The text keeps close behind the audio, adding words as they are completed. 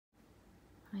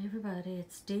Hi everybody,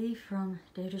 it's Dee from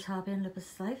Deirdre's Hobby and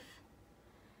Lupus Life,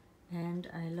 and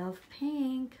I love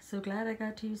pink. So glad I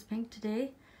got to use pink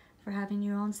today for having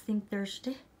you on Theme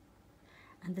Thursday.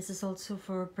 And this is also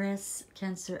for breast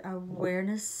cancer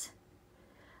awareness.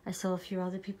 I saw a few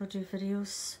other people do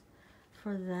videos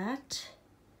for that.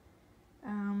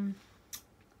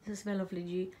 This is my lovely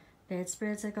new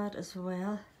bedspreads I got as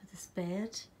well for this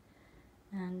bed.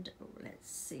 And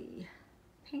let's see,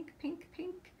 pink, pink,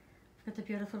 pink. Got the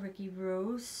beautiful Ricky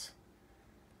Rose.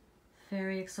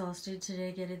 Very exhausted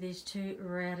today getting these two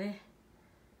ready.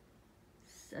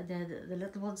 The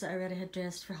little ones that I already had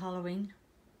dressed for Halloween.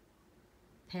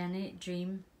 Penny,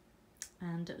 Dream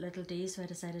and Little D, so I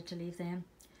decided to leave them.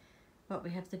 But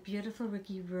we have the beautiful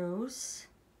Ricky Rose.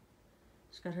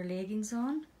 She's got her leggings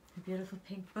on, her beautiful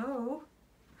pink bow.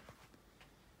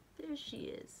 There she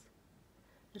is.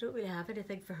 I don't really have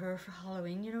anything for her for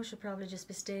Halloween, you know, she'll probably just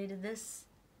be staying in this.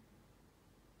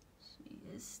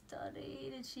 She is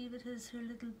stunning, and she even has her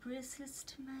little bracelets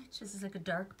to match. This is like a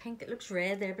dark pink. It looks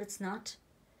red there, but it's not.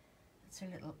 That's her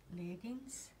little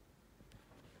leggings.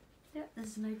 Yeah,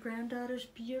 this is my granddaughter's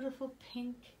beautiful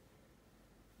pink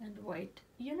and white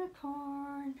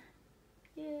unicorn.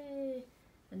 Yay!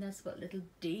 And that's what little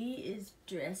D is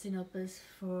dressing up as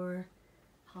for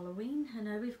Halloween. And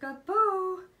now we've got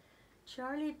Bo,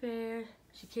 Charlie Bear.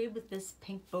 She came with this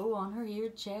pink bow on her ear,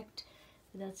 checked.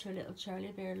 That's her little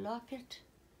Charlie Bear locket.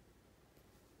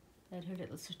 And her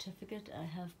little certificate I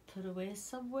have put away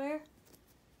somewhere.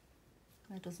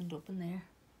 That doesn't open there.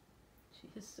 She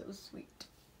is so sweet.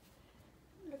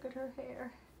 Look at her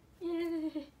hair.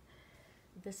 Yay!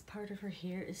 This part of her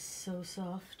hair is so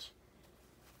soft.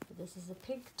 This is a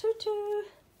pink tutu.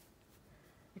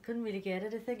 I couldn't really get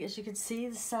it, I think. As you can see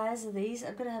the size of these,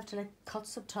 I'm gonna have to like cut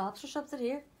some tops or something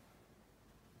here.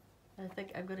 I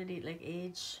think I'm gonna need like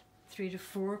age 3 to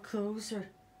 4 clothes, or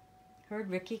heard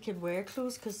Ricky can wear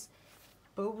clothes because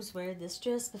Bo was wearing this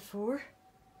dress before.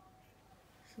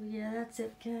 So yeah, that's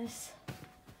it guys.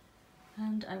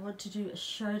 And I want to do a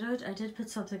shout out. I did put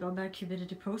something on my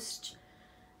community post,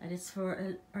 and it's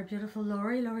for our beautiful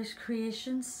Laurie's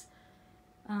Creations.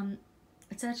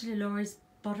 It's actually Laurie's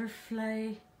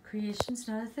Butterfly Creations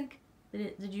now, I think,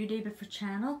 the new name for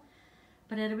channel.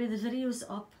 But anyway, the video's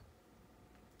up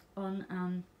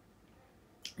on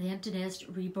the Empty Nest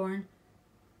Reborn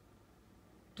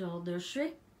Doll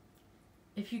Nursery.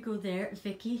 If you go there,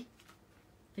 Vicky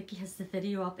has the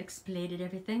video up explaining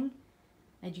everything,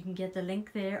 and you can get the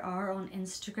link there or on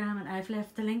Instagram, and I've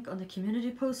left the link on the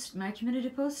community post, my community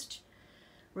post,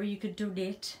 where you could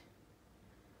donate,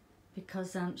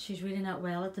 because she's really not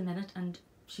well at the minute and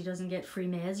she doesn't get free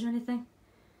meds or anything,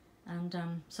 and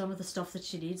some of the stuff that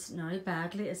she needs now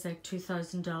badly is like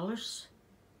 $2,000.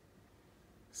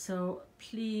 So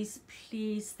please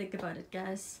think about it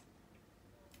guys.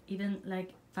 Even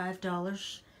like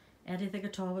 $5, anything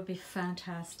at all would be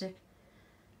fantastic.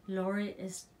 Laurie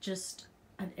is just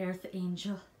an earth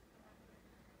angel,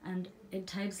 and in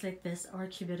times like this our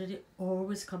community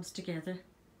always comes together,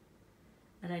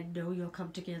 and I know you'll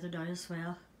come together now as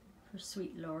well for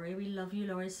sweet Laurie. We love you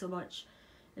Laurie so much,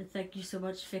 and thank you so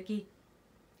much Vicky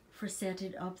for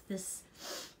setting up this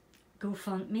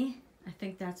GoFundMe. I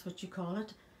think that's what you call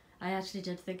it. I actually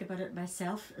did think about it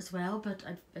myself as well, but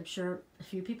I'm sure a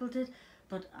few people did,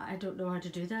 but I don't know how to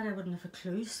do that. I wouldn't have a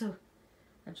clue, so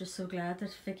I'm just so glad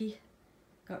that Vicky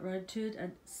got round to it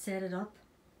and set it up.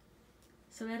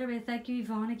 So anyway, thank you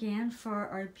Yvonne again for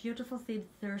our beautiful theme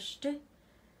Thursday.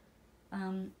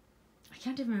 I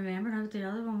can't even remember now what the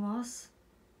other one was,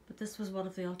 but this was one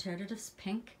of the alternatives,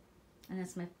 pink, and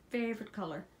it's my favourite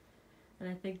colour, and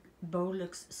I think Bo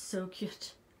looks so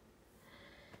cute.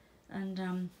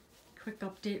 And quick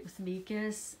update with me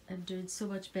guys, I'm doing so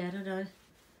much better now.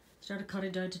 Started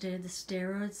cutting down today the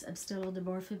steroids. I'm still on the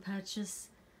morphine patches.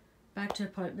 Back to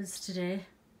appointments today,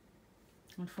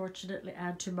 unfortunately,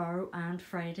 and tomorrow and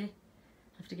Friday.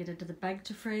 I have to get into the bank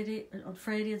on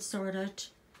Friday and sort out,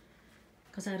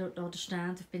 because I don't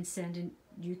understand. They've been sending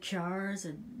new cards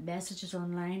and messages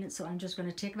online, and so I'm just going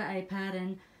to take my iPad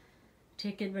and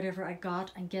take in whatever I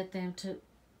got and get them to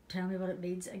tell me what it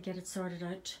means and get it sorted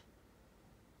out.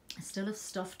 I still have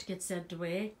stuff to get sent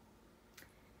away.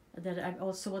 And then I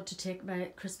also want to take my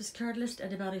Christmas card list.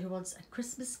 Anybody who wants a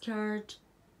Christmas card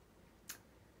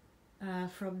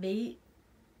from me,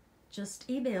 just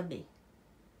email me.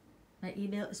 My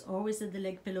email is always in the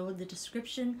link below in the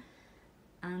description,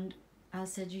 and I'll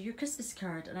send you your Christmas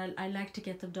card. And I like to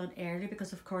get them done early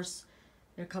because of course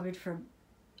they're coming from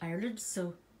Ireland,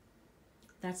 so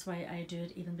that's why I do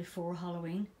it even before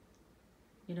Halloween.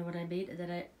 You know what I mean? And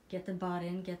then I get them bought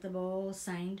in, get them all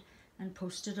signed and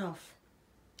posted off.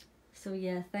 So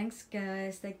yeah, thanks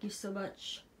guys, thank you so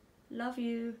much. Love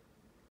you.